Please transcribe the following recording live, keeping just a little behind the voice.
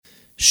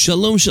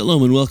Shalom,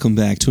 shalom, and welcome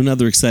back to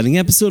another exciting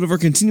episode of our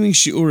continuing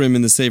Shiurim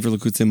in the Sefer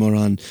Likutei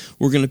Moharan.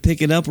 We're going to pick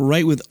it up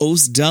right with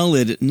Os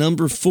Daled,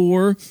 number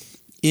 4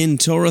 in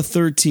Torah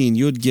 13,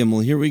 Yud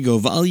Gimel. Here we go.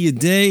 V'al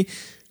Yedei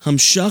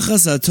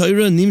Hamshachas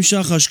HaTorah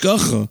Nimshach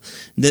Hashgacha.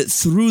 That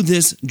through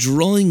this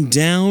drawing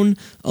down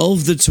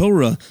of the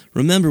Torah,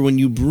 remember, when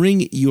you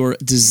bring your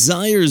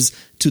desires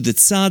to the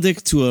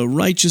tzaddik, to a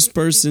righteous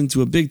person,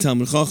 to a big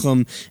Talmid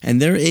Chacham, and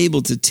they're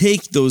able to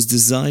take those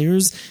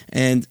desires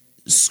and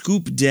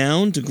scoop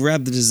down to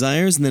grab the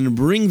desires and then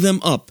bring them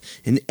up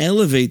and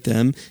elevate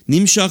them.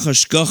 Nimshach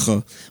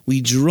hashgacha. We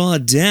draw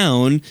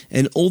down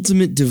an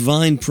ultimate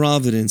divine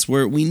providence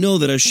where we know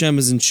that Hashem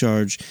is in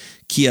charge.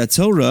 Ki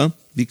Torah,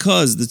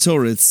 because the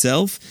Torah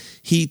itself,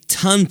 He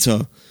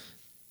Tanta.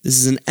 This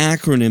is an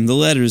acronym. The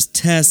letters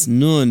Tes,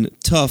 Nun,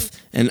 Tuf,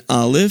 and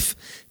Aleph.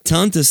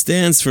 Tanta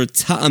stands for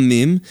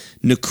Ta'amim,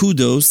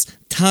 Nekudos,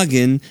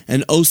 Tagin,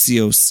 and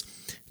Osios.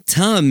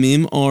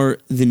 Ta'amim are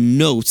the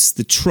notes,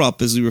 the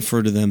trup as we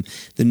refer to them,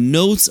 the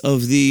notes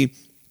of the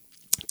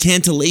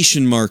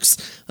cantillation marks,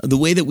 the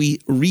way that we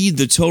read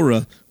the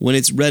Torah when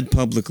it's read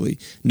publicly.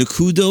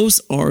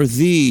 Nekudos are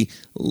the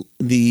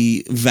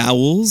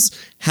vowels,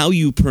 how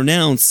you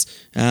pronounce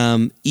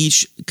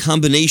each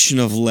combination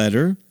of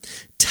letter.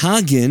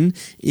 Tagin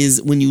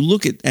is when you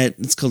look at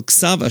it's called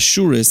Ksav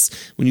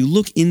Ashuris, when you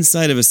look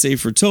inside of a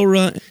Sefer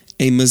Torah,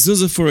 a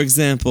mezuzah, for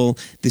example,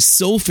 the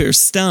sofer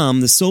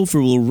stam, the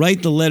sofer will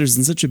write the letters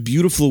in such a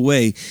beautiful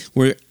way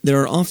where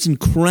there are often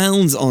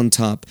crowns on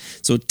top.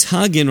 So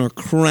tagin are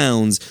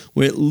crowns,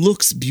 where it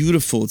looks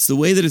beautiful. It's the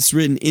way that it's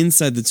written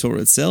inside the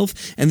Torah itself.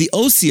 And the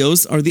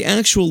osios are the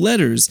actual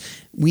letters.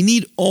 We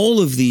need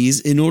all of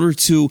these in order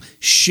to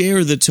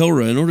share the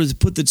Torah, in order to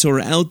put the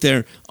Torah out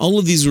there. All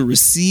of these were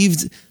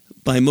received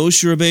by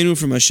Moshe Rabbeinu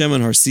from Hashem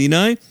on Har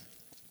Sinai.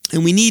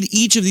 And we need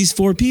each of these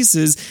 4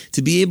 pieces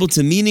to be able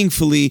to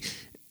meaningfully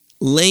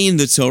lay in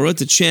the Torah,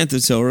 to chant the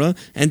Torah,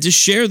 and to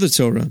share the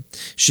Torah.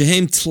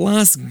 Shehem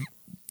tlas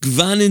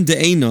gvanin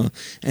de'ena.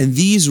 And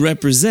these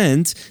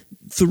represent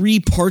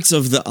 3 parts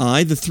of the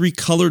eye, the 3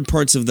 colored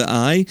parts of the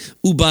eye,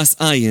 ubas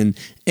ayin,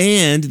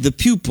 and the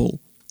pupil.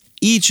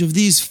 Each of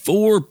these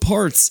 4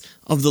 parts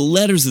of the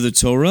letters of the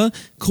Torah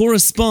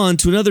correspond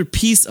to another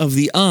piece of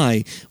the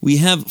eye. We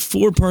have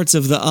 4 parts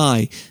of the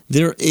eye.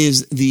 There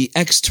is the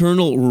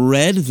external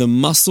red, the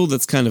muscle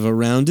that's kind of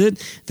around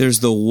it.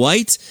 There's the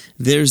white.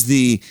 There's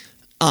the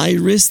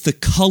iris, the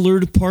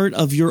colored part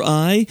of your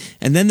eye.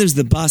 And then there's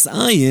the bas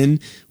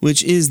ayin,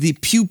 which is the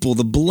pupil,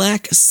 the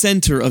black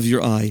center of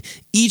your eye.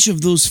 Each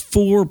of those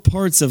 4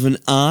 parts of an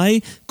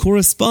eye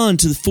correspond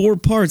to the 4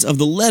 parts of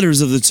the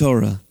letters of the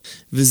Torah.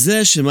 And this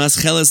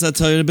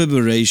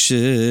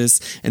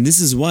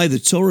is why the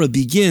Torah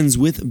begins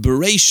with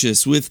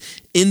Bereshis, with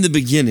in the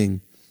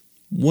beginning.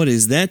 What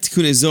is that?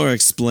 Tikkun Zohar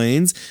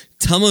explains,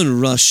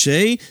 Taman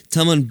Rashi,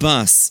 Taman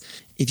Bas.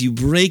 If you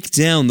break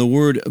down the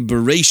word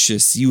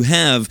Bereshis, you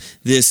have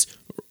this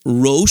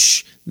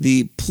Rosh,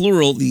 the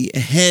plural, the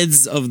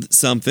heads of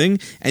something,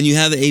 and you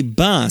have a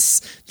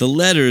Bas, the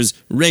letters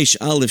Resh,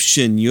 Aleph,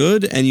 Shin,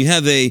 Yud, and you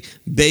have a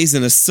Beis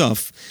and a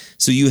Suf.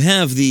 So you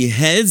have the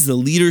heads, the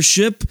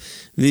leadership,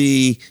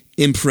 the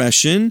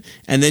impression,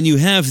 and then you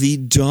have the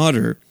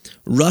daughter.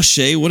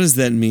 Rashi, what does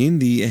that mean?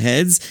 The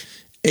heads.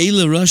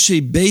 Eila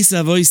Rashi Beis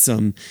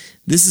Avoisam.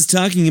 This is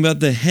talking about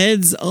the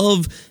heads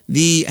of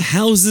the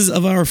houses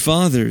of our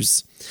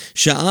fathers.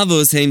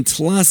 Sha'avos heim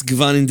tlas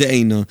gvanin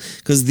de'ena.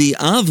 Because the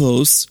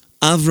avos,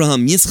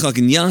 Avraham, Yitzchak,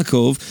 and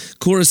Yaakov,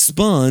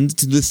 correspond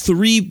to the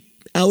 3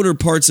 outer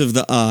parts of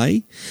the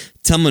eye,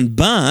 Taman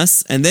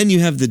Bas, and then you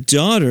have the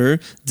daughter,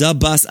 Da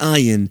Bas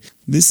Ayin.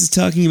 This is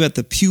talking about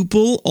the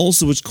pupil,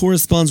 also which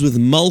corresponds with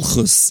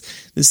Malchus.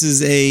 This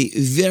is a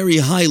very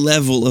high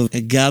level of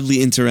a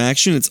godly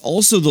interaction. It's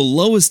also the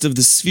lowest of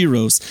the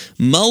Spheros.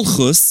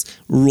 Malchus,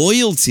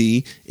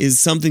 royalty, is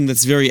something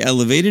that's very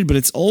elevated, but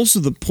it's also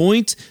the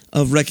point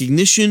of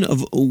recognition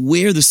of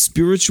where the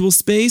spiritual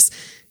space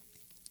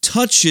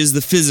touches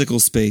the physical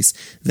space.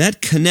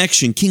 That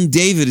connection. King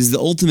David is the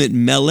ultimate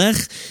melech.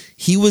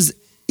 He was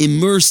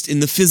immersed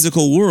in the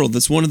physical world.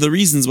 That's one of the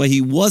reasons why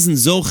he wasn't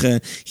Zoche.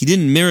 He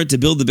didn't merit to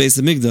build the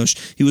Beis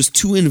HaMikdash. He was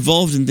too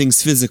involved in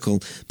things physical.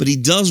 But he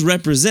does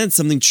represent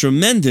something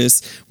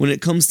tremendous when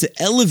it comes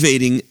to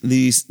elevating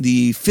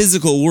the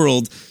physical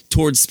world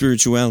towards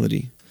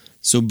spirituality.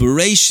 So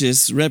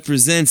Bereshis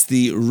represents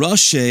the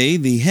Rashi,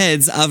 the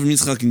heads, Avram,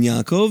 Yitzchak, and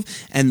Yaakov,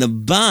 and the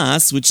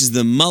Bas, which is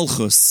the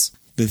Malchus.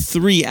 The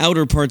 3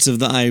 outer parts of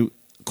the eye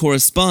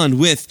correspond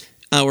with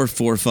our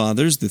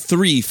forefathers, the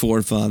 3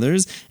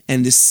 forefathers,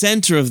 and the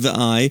center of the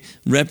eye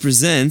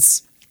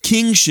represents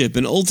kingship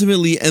and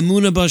ultimately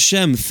Emunah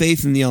B'Hashem,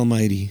 faith in the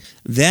Almighty.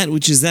 That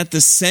which is at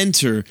the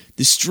center,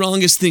 the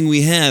strongest thing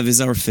we have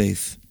is our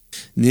faith.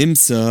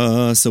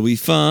 Nimsa, so we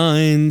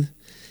find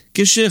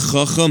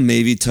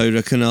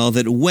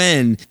that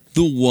when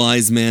the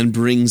wise man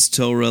brings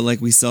Torah,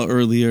 like we saw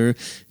earlier,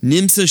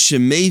 Nimsa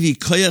shemevi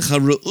koyach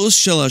haru'us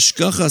shel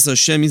hashgachas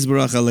Hashem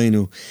yizbarach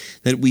aleinu,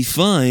 that we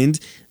find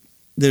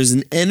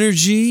an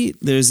energy,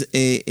 there's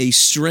a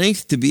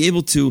strength to be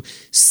able to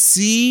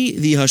see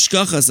the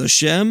Hashkachas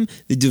Hashem,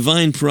 the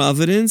divine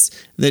providence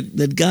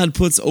that God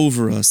puts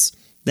over us.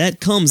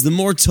 That comes, the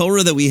more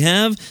Torah that we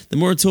have, the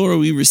more Torah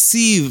we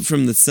receive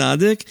from the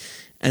tzaddik,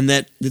 and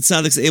that the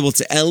tzaddik's able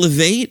to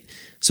elevate,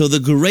 so the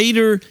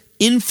greater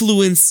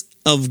influence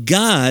of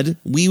God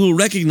we will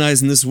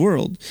recognize in this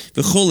world.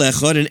 V'chol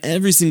echad, and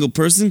every single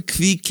person,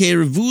 kvi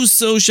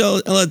kervuso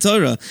shel el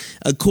Torah,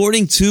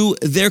 according to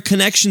their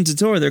connection to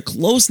Torah, their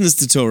closeness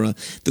to Torah.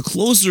 The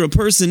closer a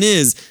person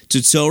is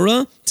to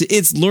Torah, to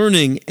its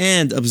learning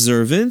and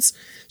observance,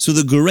 so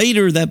the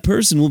greater that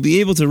person will be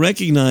able to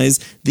recognize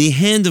the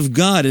hand of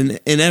God in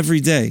every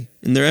day,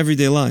 in their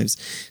everyday lives.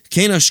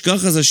 Kein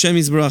hashkachas Hashem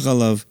yisbarach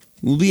alav.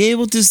 We'll be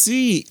able to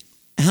see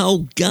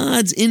how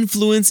God's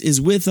influence is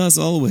with us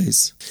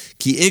always.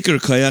 Ki ikar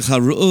koyach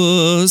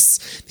haru'us,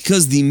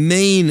 because the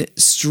main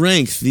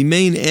strength, the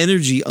main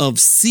energy of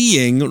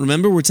seeing,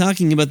 remember we're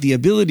talking about the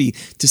ability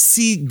to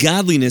see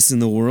godliness in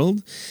the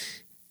world,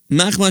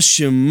 machma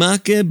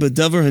shemake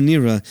b'davar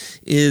hanira,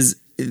 is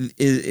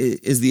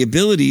the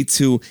ability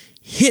to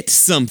hit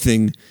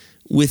something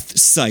with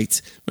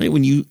sight, right?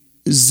 When you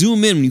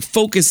zoom in, when you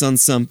focus on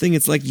something,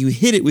 it's like you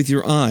hit it with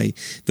your eye.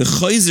 The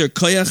chayzer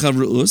koyach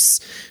haru'us,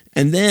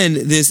 and then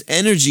this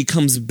energy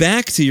comes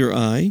back to your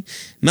eye.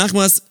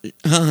 Machmas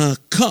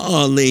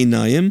ha'ka'a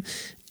le'inayim,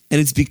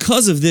 and it's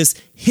because of this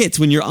hit,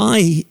 when your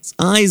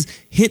eyes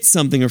hit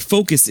something or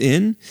focus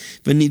in,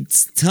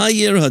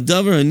 v'nitztayer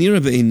hadavar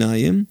hanira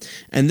be'inayim,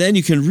 and then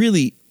you can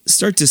really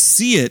start to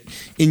see it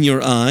in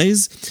your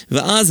eyes, and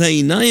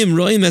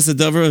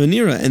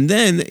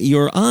then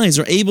your eyes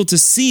are able to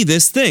see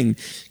this thing.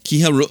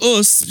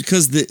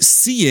 Because the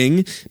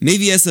seeing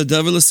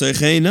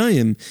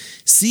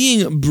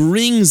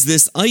brings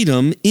this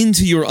item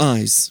into your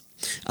eyes.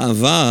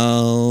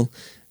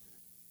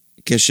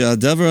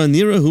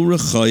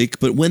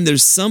 But when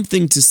there's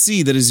something to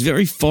see that is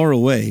very far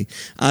away,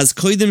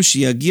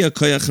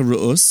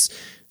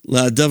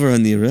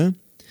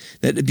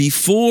 that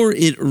before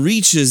it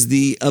reaches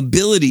the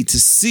ability to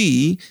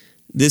see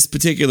this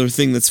particular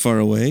thing that's far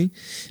away,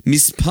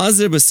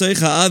 that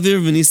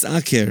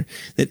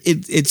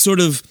it sort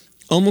of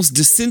almost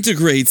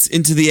disintegrates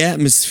into the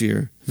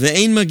atmosphere.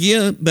 And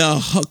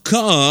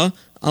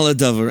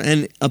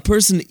a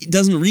person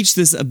doesn't reach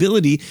this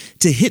ability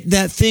to hit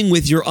that thing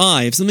with your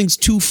eye. If something's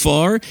too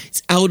far,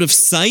 it's out of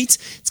sight,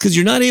 it's because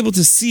you're not able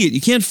to see it. You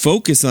can't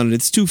focus on it,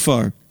 it's too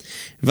far.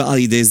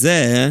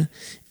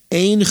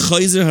 And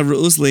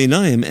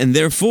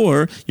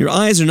therefore, your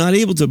eyes are not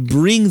able to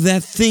bring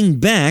that thing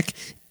back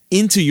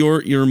into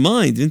your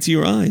mind, into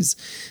your eyes.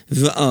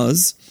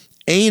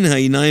 And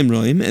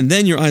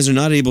then your eyes are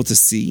not able to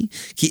see.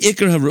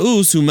 Because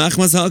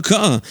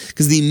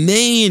the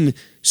main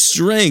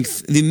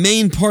strength, the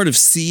main part of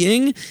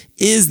seeing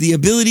is the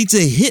ability to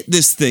hit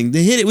this thing,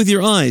 to hit it with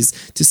your eyes,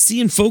 to see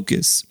and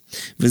focus.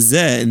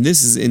 And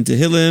this is in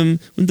Tehillim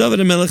when David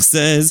HaMelech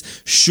says,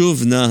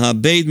 Shuvna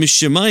habeit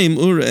mishemayim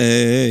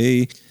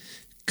urei,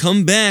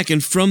 come back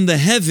and from the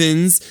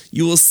heavens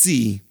you will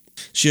see.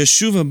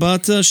 Sheyashuv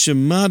habata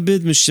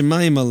shemabed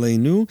mishemayim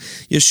aleinu,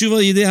 yashuv al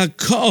yidei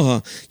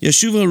ha'ka'ah,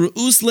 yashuv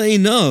ha'ru'us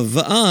le'inav,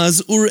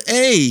 va'az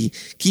urei,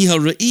 ki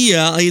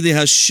ha'ra'iyah al yidei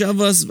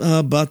ha'shavas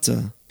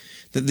habata.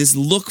 That this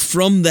look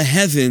from the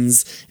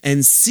heavens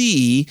and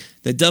see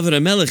that David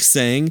HaMelech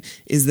saying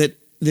is that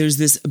there's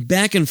this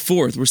back and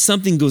forth where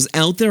something goes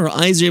out there, our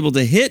eyes are able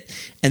to hit,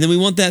 and then we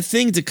want that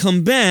thing to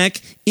come back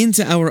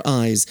into our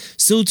eyes.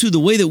 So too, the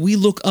way that we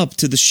look up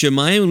to the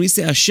Shemayim, when we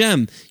say,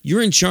 Hashem,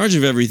 you're in charge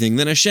of everything,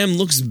 then Hashem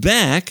looks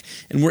back,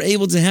 and we're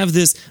able to have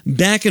this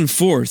back and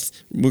forth.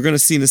 We're going to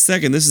see in a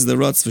second, this is the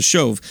Ratz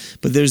V'Shov,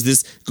 but there's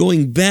this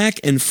going back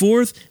and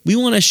forth. We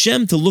want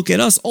Hashem to look at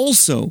us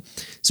also.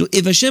 So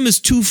if Hashem is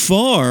too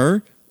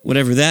far,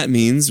 whatever that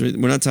means, we're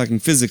not talking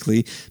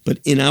physically, but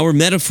in our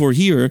metaphor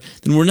here,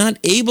 then we're not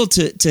able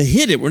to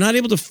hit it. We're not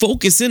able to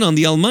focus in on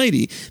the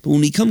Almighty. But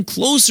when we come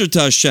closer to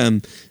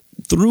Hashem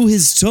through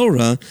His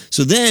Torah,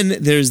 so then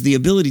there's the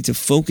ability to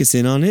focus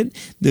in on it,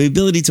 the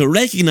ability to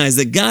recognize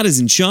that God is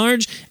in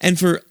charge, and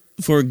for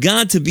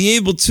God to be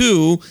able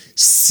to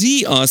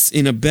see us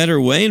in a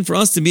better way, and for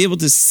us to be able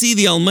to see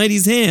the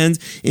Almighty's hand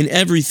in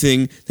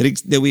everything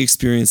that we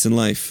experience in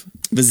life.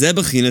 This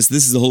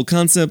is the whole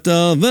concept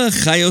of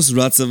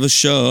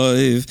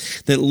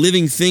that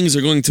living things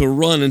are going to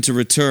run and to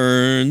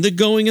return, the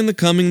going and the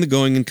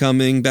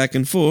coming, back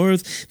and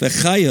forth. The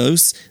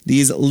chayos,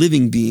 these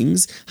living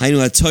beings, hainu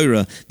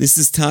haTorah. This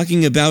is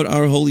talking about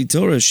our holy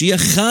Torah. Shia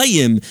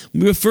chayim.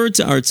 We refer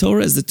to our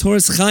Torah as the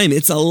Torah's chayim.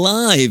 It's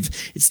alive.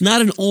 It's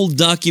not an old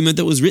document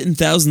that was written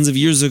thousands of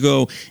years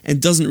ago and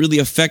doesn't really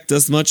affect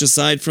us much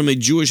aside from a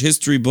Jewish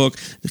history book.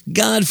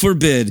 God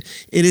forbid.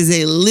 It is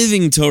a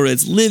living Torah.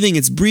 It's living.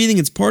 it's breathing,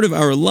 it's part of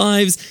our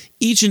lives,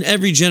 each and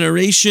every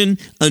generation.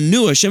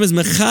 Anu, Hashem is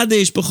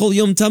mechadesh b'chol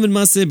yom tamid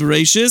maseh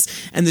bereishis,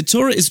 and the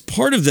Torah is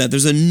part of that.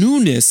 There's a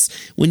newness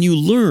when you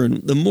learn.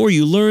 The more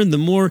you learn, the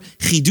more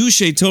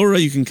chidushay Torah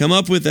you can come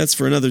up with. That's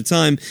for another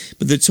time.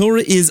 But the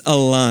Torah is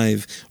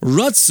alive.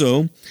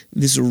 Ratzo,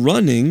 this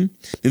running,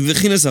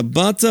 v'chinas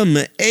abata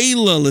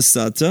me'ela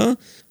l'sata.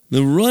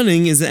 The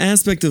running is the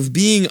aspect of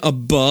being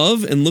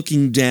above and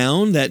looking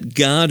down, that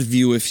God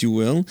view, if you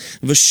will.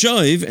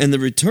 V'shoiv, and the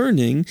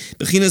returning,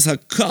 b'chinas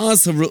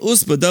hakas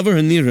ha'ra'us b'davar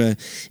ha'nireh,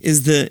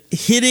 is the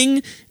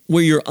hitting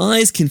where your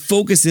eyes can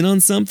focus in on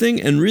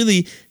something and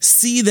really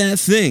see that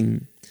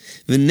thing.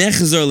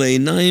 V'nechzar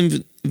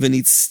le'einayim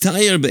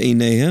v'nitztayer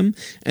be'einayim,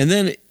 and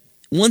then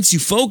once you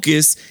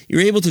focus,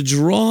 you're able to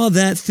draw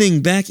that thing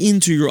back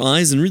into your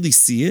eyes and really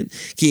see it.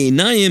 Ki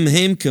einayim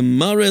hem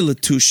k'mare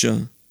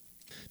l'tusha.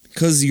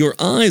 Because your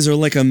eyes are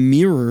like a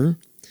mirror,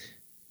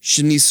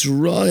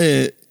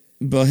 that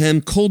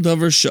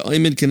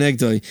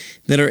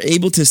are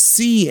able to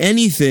see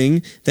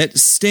anything that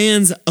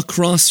stands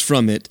across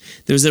from it.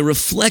 There's a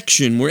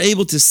reflection. We're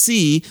able to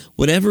see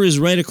whatever is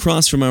right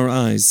across from our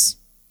eyes.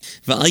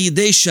 So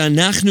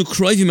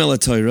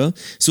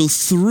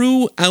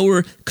through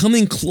our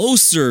coming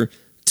closer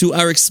to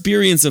our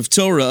experience of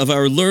Torah, of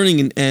our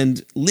learning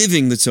and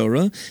living the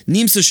Torah,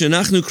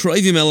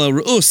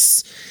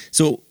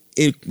 so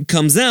it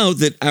comes out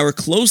that our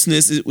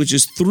closeness, which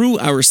is through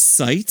our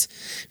sight,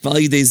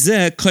 and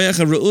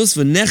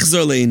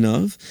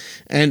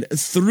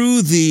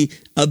through the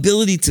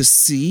ability to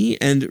see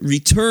and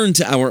return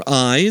to our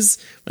eyes,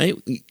 right?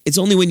 It's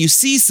only when you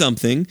see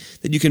something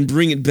that you can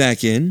bring it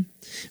back in.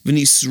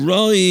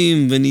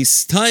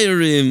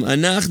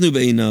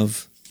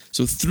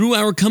 So through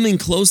our coming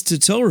close to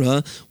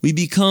Torah, we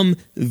become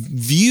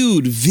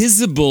viewed,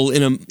 visible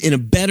in a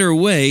better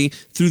way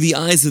through the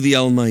eyes of the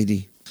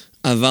Almighty.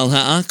 Aval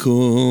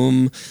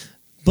ha'akum,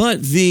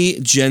 but the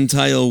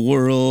Gentile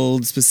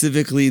world,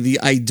 specifically the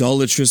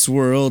idolatrous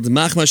world,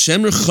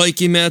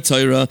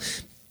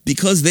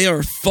 because they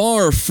are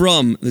far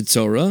from the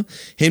Torah,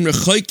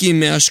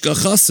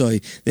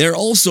 they are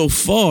also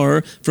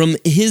far from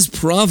His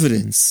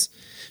providence.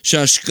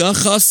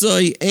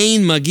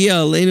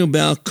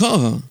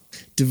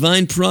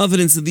 Divine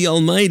providence of the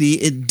Almighty,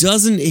 it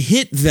doesn't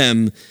hit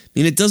them,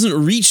 it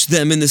doesn't reach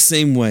them in the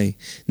same way.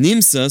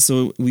 Nimsa,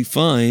 so we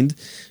find,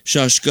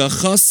 it's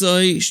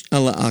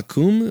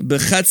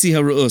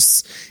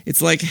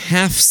like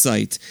half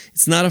sight.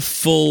 It's not a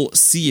full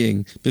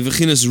seeing.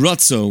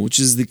 Which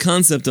is the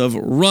concept of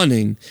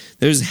running.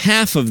 There's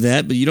half of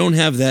that, but you don't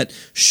have that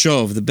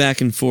shov, the back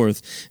and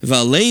forth.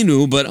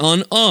 But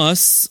on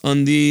us,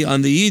 on the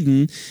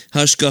Yidden,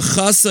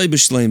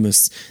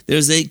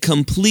 there's a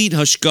complete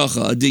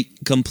hashgacha, a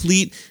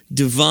complete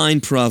divine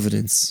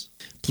providence.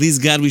 Please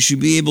God, we should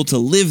be able to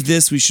live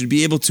this. We should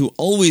be able to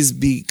always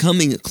be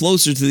coming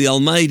closer to the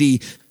Almighty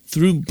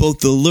through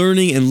both the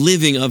learning and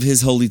living of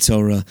His Holy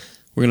Torah.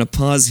 We're going to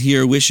pause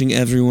here, wishing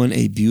everyone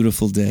a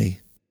beautiful day.